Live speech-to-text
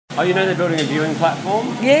Oh, you know they're building a viewing platform?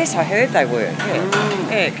 Yes, I heard they were.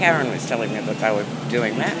 Yeah, Karen was telling me that they were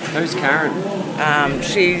doing that. Who's Karen?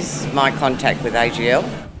 She's my contact with AGL.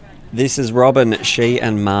 This is Robin. She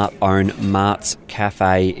and Mart own Mart's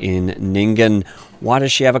Cafe in Nyngan. Why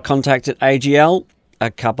does she have a contact at AGL?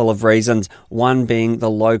 A couple of reasons. One being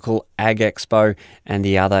the local Ag Expo, and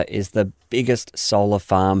the other is the biggest solar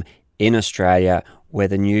farm in Australia, where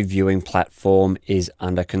the new viewing platform is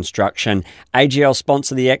under construction. AGL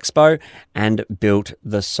sponsored the expo and built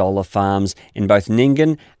the solar farms in both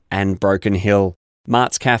Nyngan and Broken Hill.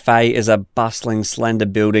 Mart's Cafe is a bustling, slender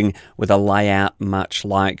building with a layout much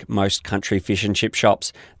like most country fish and chip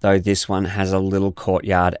shops, though this one has a little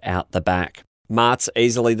courtyard out the back. Mart's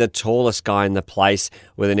easily the tallest guy in the place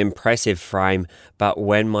with an impressive frame, but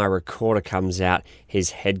when my recorder comes out,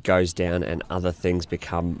 his head goes down and other things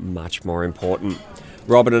become much more important.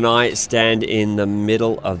 Robin and I stand in the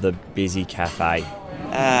middle of the busy cafe.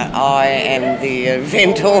 I am the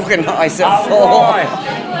event organiser for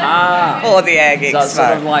the Ag Expo. So it's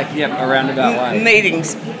sort of like, a roundabout way.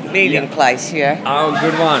 Meeting place, yeah. Oh,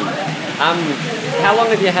 good one. How long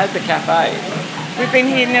have you had the cafe? We've been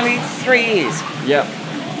here nearly 3 years. Yep.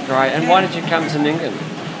 Great. And why did you come to Nyngan?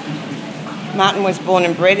 Martin was born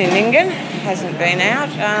and bred in Nyngan, hasn't been out.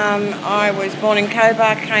 I was born in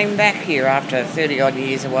Cobar, came back here after 30-odd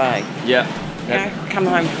years away. Yep. Come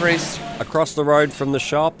home to roost. Across the road from the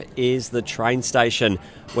shop is the train station.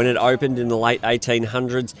 When it opened in the late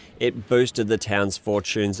 1800s, it boosted the town's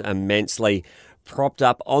fortunes immensely. Propped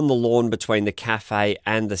up on the lawn between the cafe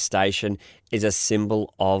and the station is a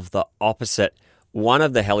symbol of the opposite. One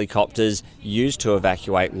of the helicopters used to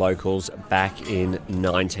evacuate locals back in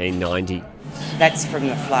 1990. That's from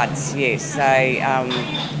the floods, yes.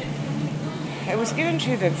 It was given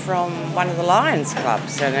to them from one of the Lions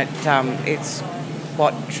clubs, and it's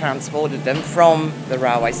what transported them from the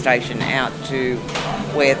railway station out to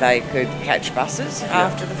where they could catch buses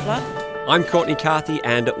after the flood. I'm Courtney Carthy,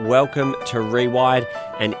 and welcome to Rewired,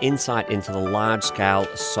 an insight into the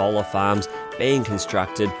large-scale solar farms being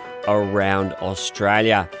constructed around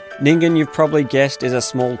Australia. Nyngan, you've probably guessed, is a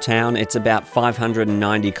small town. It's about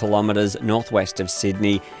 590 kilometres northwest of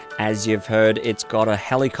Sydney. As you've heard, it's got a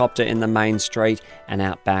helicopter in the main street and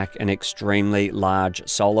out back an extremely large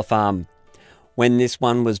solar farm. When this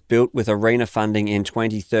one was built with ARENA funding in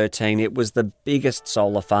 2013, it was the biggest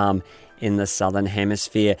solar farm in the Southern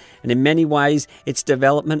Hemisphere, and in many ways, its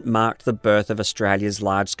development marked the birth of Australia's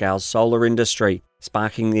large-scale solar industry,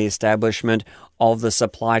 sparking the establishment of the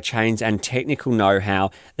supply chains and technical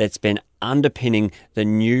know-how that's been underpinning the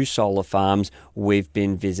new solar farms we've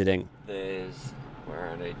been visiting. There's where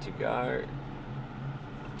I need to go,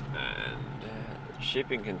 and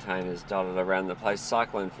shipping containers dotted around the place,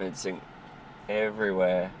 cyclone fencing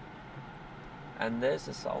everywhere, and there's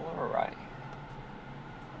a solar array.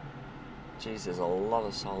 Geez, there's a lot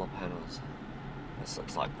of solar panels. This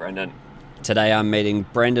looks like Brendan. Today I'm meeting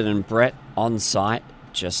Brendan and Brett on site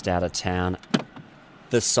just out of town.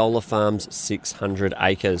 The solar farm's 600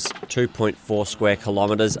 acres, 2.4 square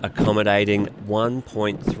kilometres, accommodating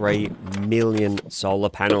 1.3 million solar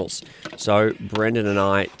panels. So Brendan and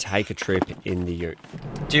I take a trip in the ute.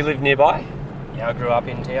 Do you live nearby? Yeah, I grew up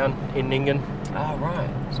in town, in Nyngan. Oh, right.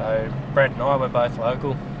 So Brett and I were both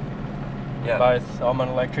local. Yeah. I'm an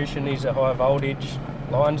electrician, he's a high voltage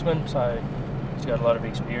linesman, so he's got a lot of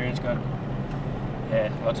experience,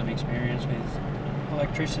 lots of experience with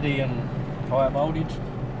electricity and high voltage.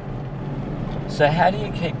 So how do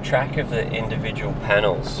you keep track of the individual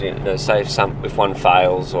panels? Say if one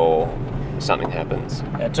fails or something happens?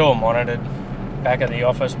 It's all monitored back at the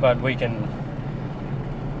office, but we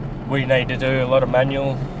need to do a lot of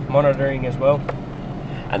manual monitoring as well.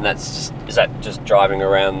 And is that just driving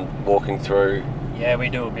around, walking through? Yeah, we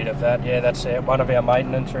do a bit of that. Yeah, that's one of our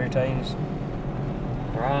maintenance routines.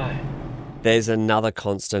 Right. There's another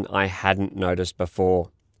constant I hadn't noticed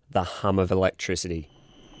before, the hum of electricity.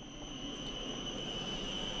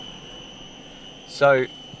 So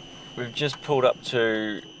we've just pulled up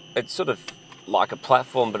to, it's sort of like a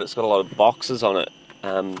platform, but it's got a lot of boxes on it.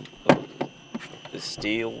 The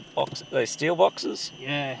steel boxes, are they steel boxes?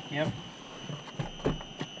 Yeah, yep.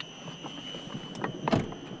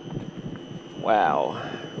 Wow,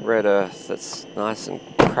 red earth that's nice and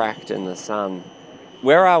cracked in the sun.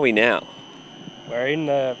 Where are we now? We're in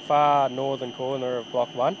the far northern corner of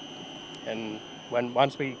Block 1, and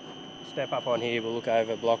once we step up on here, we'll look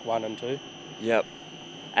over Block 1 and 2. Yep.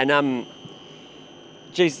 And,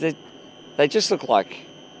 geez, they just look like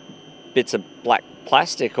bits of black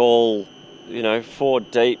plastic all, 4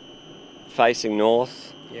 deep, facing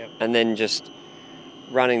north. Yep. And then just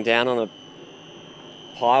running down on a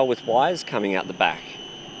pile with wires coming out the back.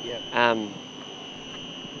 Yeah.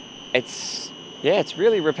 It's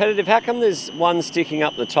really repetitive. How come there's one sticking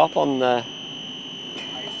up the top on the...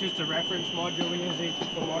 It's just a reference module we use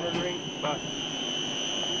for monitoring, but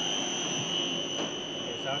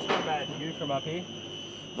yeah, so it's not a bad view from up here.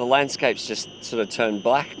 The landscape's just sort of turned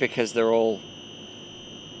black because they're all...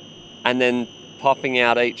 And then popping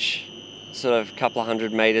out each sort of couple of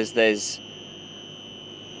 100 metres, there's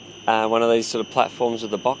one of these sort of platforms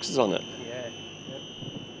with the boxes on it. Yeah. Yep.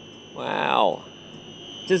 Wow.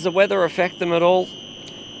 Does the weather affect them at all?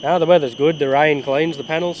 No, the weather's good. The rain cleans the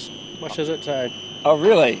panels, washes it, so Oh,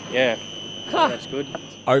 really? yeah, Huh. that's good.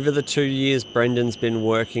 Over the 2 years Brendan's been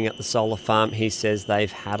working at the solar farm, he says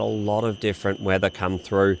they've had a lot of different weather come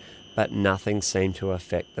through, but nothing seemed to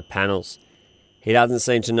affect the panels. He doesn't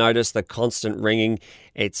seem to notice the constant ringing.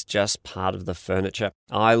 It's just part of the furniture.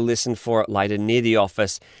 I listened for it later near the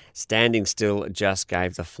office. Standing still just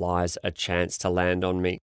gave the flies a chance to land on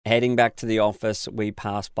me. Heading back to the office, we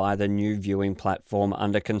passed by the new viewing platform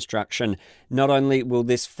under construction. Not only will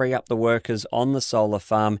this free up the workers on the solar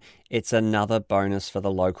farm, it's another bonus for the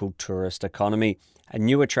local tourist economy. A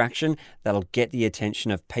new attraction that'll get the attention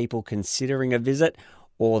of people considering a visit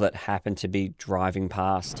or that happen to be driving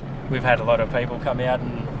past. We've had a lot of people come out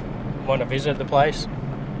and want to visit the place.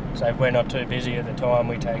 So if we're not too busy at the time,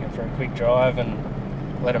 we take them for a quick drive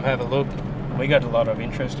and let them have a look. We got a lot of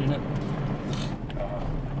interest in it.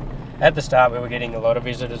 At the start, we were getting a lot of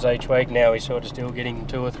visitors each week. Now we're sort of still getting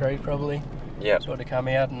 2 or 3 probably. Yeah. Sort of come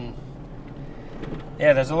out and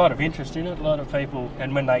yeah, there's a lot of interest in it. A lot of people,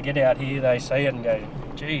 and when they get out here, they see it and go,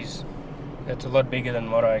 "Geez, it's a lot bigger than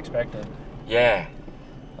what I expected." Yeah.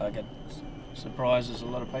 Like it surprises a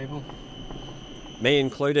lot of people. Me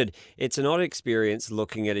included. It's an odd experience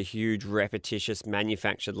looking at a huge, repetitious,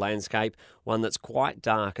 manufactured landscape, one that's quite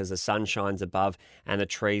dark as the sun shines above and the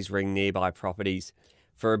trees ring nearby properties.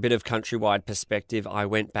 For a bit of countrywide perspective, I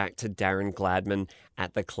went back to Darren Gladman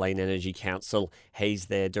at the Clean Energy Council. He's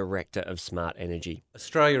their Director of Smart Energy.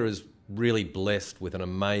 Australia is really blessed with an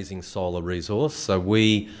amazing solar resource. So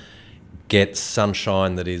we get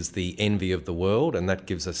sunshine that is the envy of the world, and that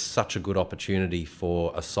gives us such a good opportunity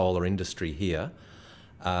for a solar industry here.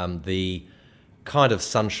 The kind of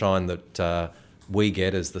sunshine that we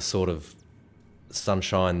get is the sort of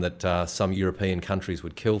sunshine that some European countries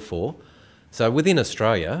would kill for. So within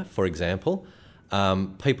Australia, for example,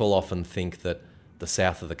 people often think that the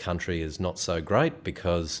south of the country is not so great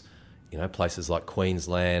because, you know, places like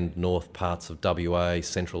Queensland, north parts of WA,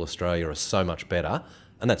 Central Australia are so much better,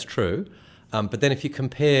 and that's true. But then if you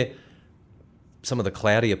compare some of the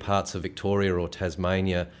cloudier parts of Victoria or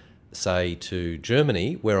Tasmania, say, to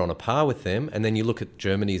Germany, we're on a par with them, and then you look at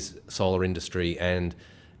Germany's solar industry and,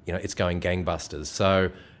 you know, it's going gangbusters.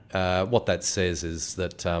 So what that says is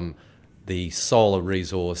that the solar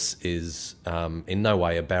resource is in no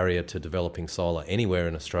way a barrier to developing solar anywhere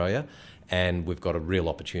in Australia, and we've got a real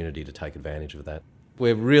opportunity to take advantage of that.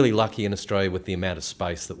 We're really lucky in Australia with the amount of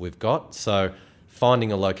space that we've got, so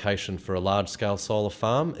finding a location for a large-scale solar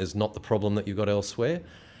farm is not the problem that you've got elsewhere.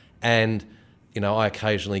 And, you know, I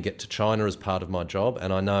occasionally get to China as part of my job,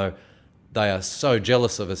 and I know they are so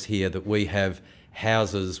jealous of us here that we have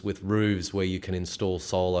houses with roofs where you can install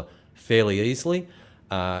solar fairly easily.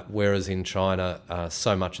 Whereas in China,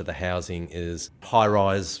 so much of the housing is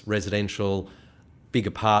high-rise residential, big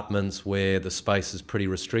apartments where the space is pretty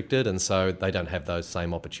restricted, and so they don't have those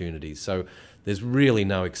same opportunities. So there's really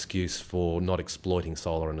no excuse for not exploiting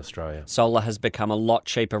solar in Australia. Solar has become a lot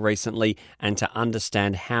cheaper recently, and to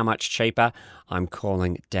understand how much cheaper, I'm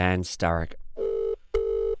calling Dan Sturrock.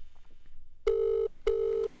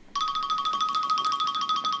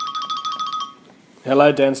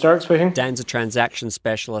 Hello, Dan Sturrock speaking. Dan's a transaction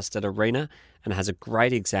specialist at Arena and has a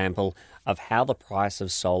great example of how the price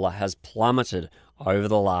of solar has plummeted over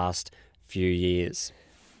the last few years.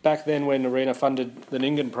 Back then when Arena funded the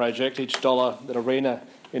Nyngan project, each dollar that Arena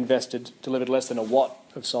invested delivered less than a watt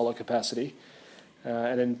of solar capacity.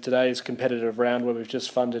 And in today's competitive round where we've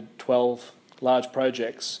just funded 12 large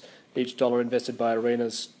projects, each dollar invested by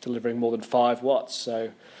Arena's delivering more than 5 watts.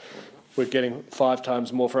 So we're getting 5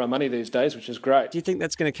 times more for our money these days, which is great. Do you think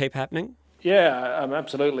that's going to keep happening? Yeah,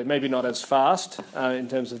 absolutely. Maybe not as fast in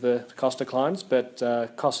terms of the cost declines, but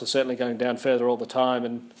costs are certainly going down further all the time,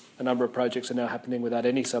 and a number of projects are now happening without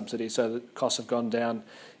any subsidy, so the costs have gone down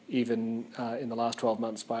even in the last 12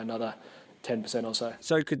 months by another 10% or so.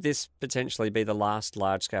 So could this potentially be the last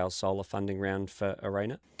large-scale solar funding round for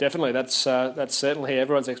Arena? Definitely. That's certainly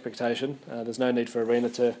everyone's expectation. There's no need for Arena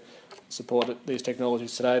to support these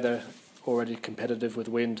technologies today. They're already competitive with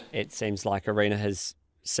wind. It seems like Arena has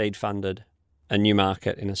seed funded a new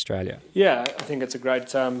market in Australia? Yeah, I think it's a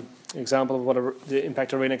great example of what the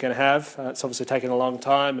impact Arena can have. It's obviously taken a long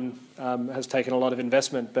time and has taken a lot of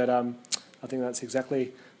investment, but I think that's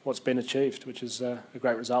exactly what's been achieved, which is a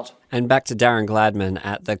great result. And back to Darren Gladman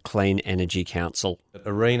at the Clean Energy Council.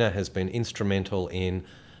 Arena has been instrumental in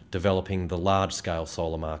developing the large-scale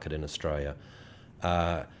solar market in Australia.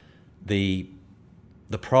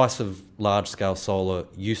 The price of large-scale solar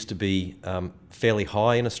used to be fairly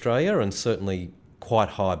high in Australia and certainly quite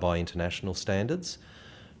high by international standards.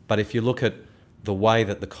 But if you look at the way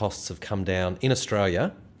that the costs have come down in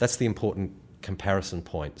Australia, that's the important comparison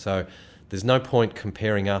point. So there's no point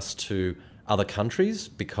comparing us to other countries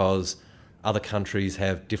because other countries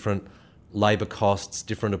have different labour costs,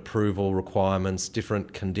 different approval requirements,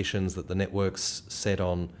 different conditions that the networks set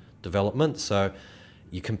on development. So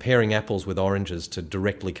you're comparing apples with oranges to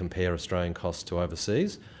directly compare Australian costs to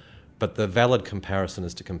overseas. But the valid comparison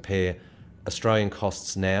is to compare Australian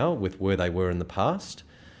costs now with where they were in the past.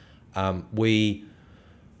 It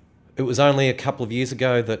was only a couple of years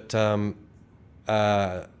ago that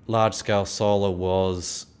large-scale solar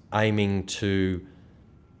was aiming to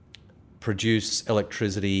produce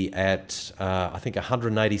electricity at, I think,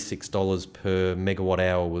 $186 per megawatt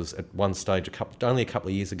hour was at one stage, only a couple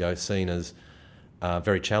of years ago, seen as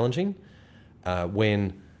very challenging.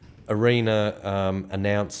 When Arena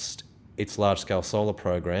announced its large-scale solar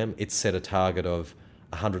program, it set a target of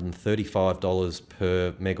 $135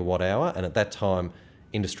 per megawatt hour, and at that time,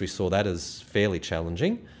 industry saw that as fairly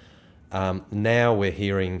challenging. Now we're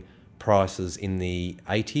hearing prices in the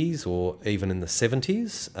 80s or even in the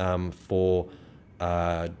 70s for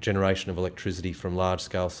generation of electricity from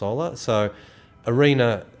large-scale solar. So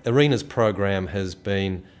Arena's program has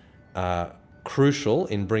been crucial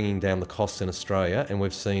in bringing down the costs in Australia, and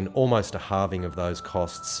we've seen almost a halving of those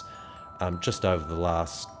costs just over the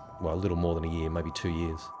last, a little more than a year, maybe 2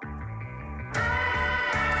 years.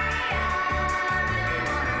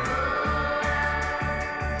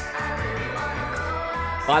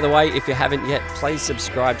 By the way, if you haven't yet, please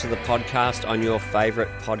subscribe to the podcast on your favourite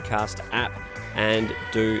podcast app and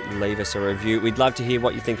do leave us a review. We'd love to hear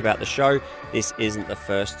what you think about the show. This isn't the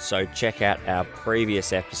first, so check out our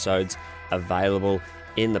previous episodes available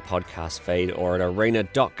in the podcast feed or at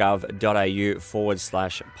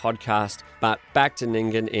arena.gov.au/podcast. But back to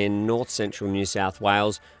Nyngan in north central New South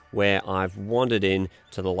Wales, where I've wandered in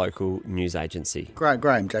to the local news agency.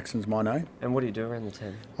 Graham Jackson's my name. And what do you do around the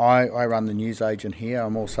town? I run the news agent here.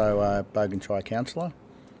 I'm also a Bogan Shire councillor.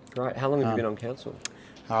 Great. How long have you been on council?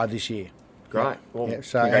 This year. Great. Well, yeah,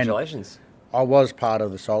 so, congratulations. I was part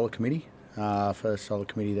of the solar committee, first solar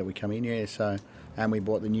committee that we come in, and we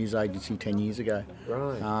bought the news agency 10 years ago.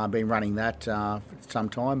 Right. Been running that for some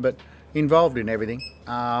time, but involved in everything.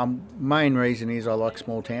 Main reason is I like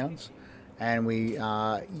small towns. And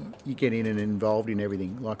you get in and involved in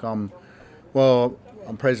everything. Like I'm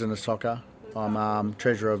president of soccer. I'm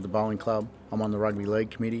treasurer of the bowling club. I'm on the rugby league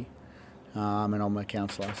committee, and I'm a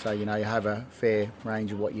councillor. So you have a fair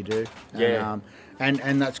range of what you do. Yeah.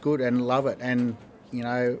 And that's good and love it. And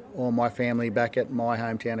all my family back at my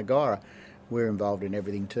hometown of Guyra, we're involved in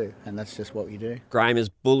everything too. And that's just what we do. Graham is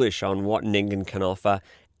bullish on what Nyngan can offer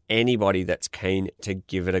anybody that's keen to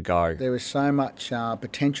give it a go. There is so much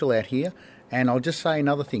potential out here. And I'll just say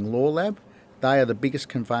another thing, Law Lab, they are the biggest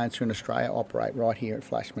conveyancer in Australia, operate right here at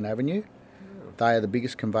Flashman Avenue. They are the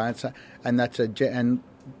biggest conveyancer, and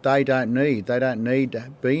they don't need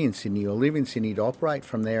to be in Sydney or live in Sydney to operate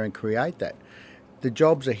from there and create that. The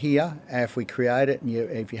jobs are here. If we create it, and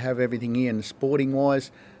if you have everything here, and sporting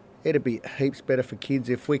wise, it'd be heaps better for kids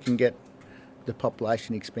if we can get the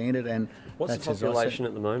population expanded. And what's the population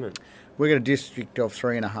at the moment? We've got a district of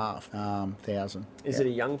 3,500. Is it a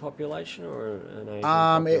young population or an aging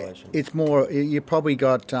population? It's more, you probably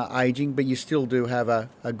got ageing, but you still do have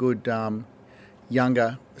a good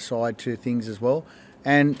younger side to things as well.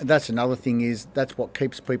 And that's another thing that's what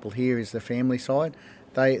keeps people here is the family side.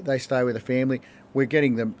 They stay with the family. We're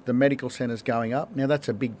getting the medical centres going up. Now that's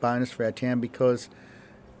a big bonus for our town because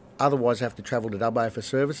otherwise have to travel to Dubbo for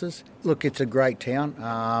services. Look, it's a great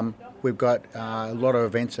town. We've got a lot of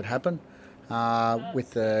events that happen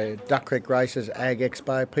with the Duck Creek races, Ag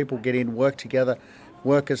Expo. People get in, work together,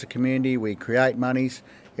 work as a community. We create monies.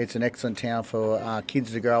 It's an excellent town for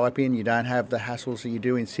kids to grow up in. You don't have the hassles that you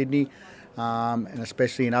do in Sydney, and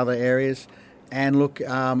especially in other areas. And look,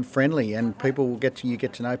 friendly, and you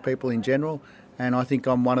get to know people in general. And I think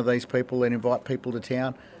I'm one of these people that invite people to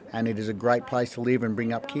town. And it is a great place to live and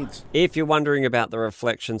bring up kids. If you're wondering about the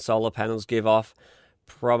reflection solar panels give off,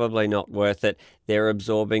 probably not worth it. They're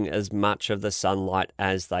absorbing as much of the sunlight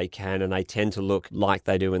as they can, and they tend to look like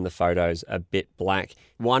they do in the photos, a bit black.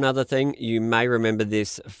 One other thing, you may remember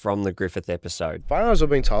this from the Griffith episode. As far as I've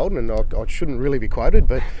been told, and I shouldn't really be quoted,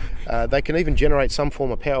 but they can even generate some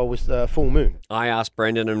form of power with full moon. I asked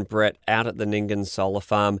Brendan and Brett out at the Nyngan Solar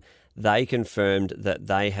Farm. They confirmed that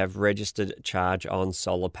they have registered charge on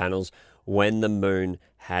solar panels when the moon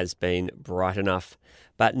has been bright enough.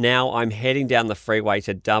 But now I'm heading down the freeway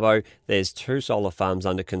to Dubbo. There's 2 solar farms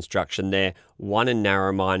under construction there, one in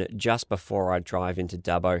Narromine just before I drive into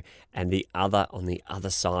Dubbo, and the other on the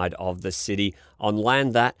other side of the city, on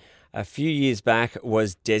land that a few years back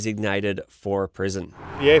was designated for a prison.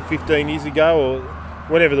 Yeah, 15 years ago, or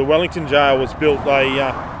whenever the Wellington jail was built,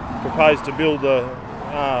 they proposed to build the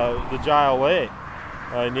jail there.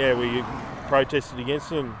 And yeah, we protested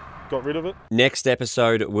against it and got rid of it. Next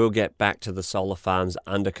episode, we'll get back to the solar farms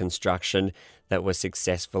under construction that were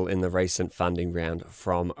successful in the recent funding round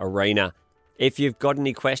from ARENA. If you've got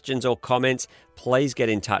any questions or comments, please get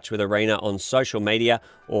in touch with ARENA on social media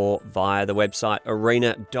or via the website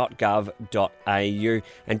arena.gov.au.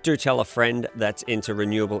 And do tell a friend that's into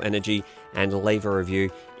renewable energy and leave a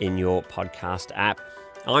review in your podcast app.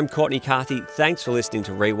 I'm Courtney Carthy. Thanks for listening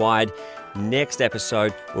to Rewired. Next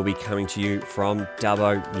episode will be coming to you from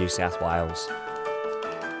Dubbo, New South Wales.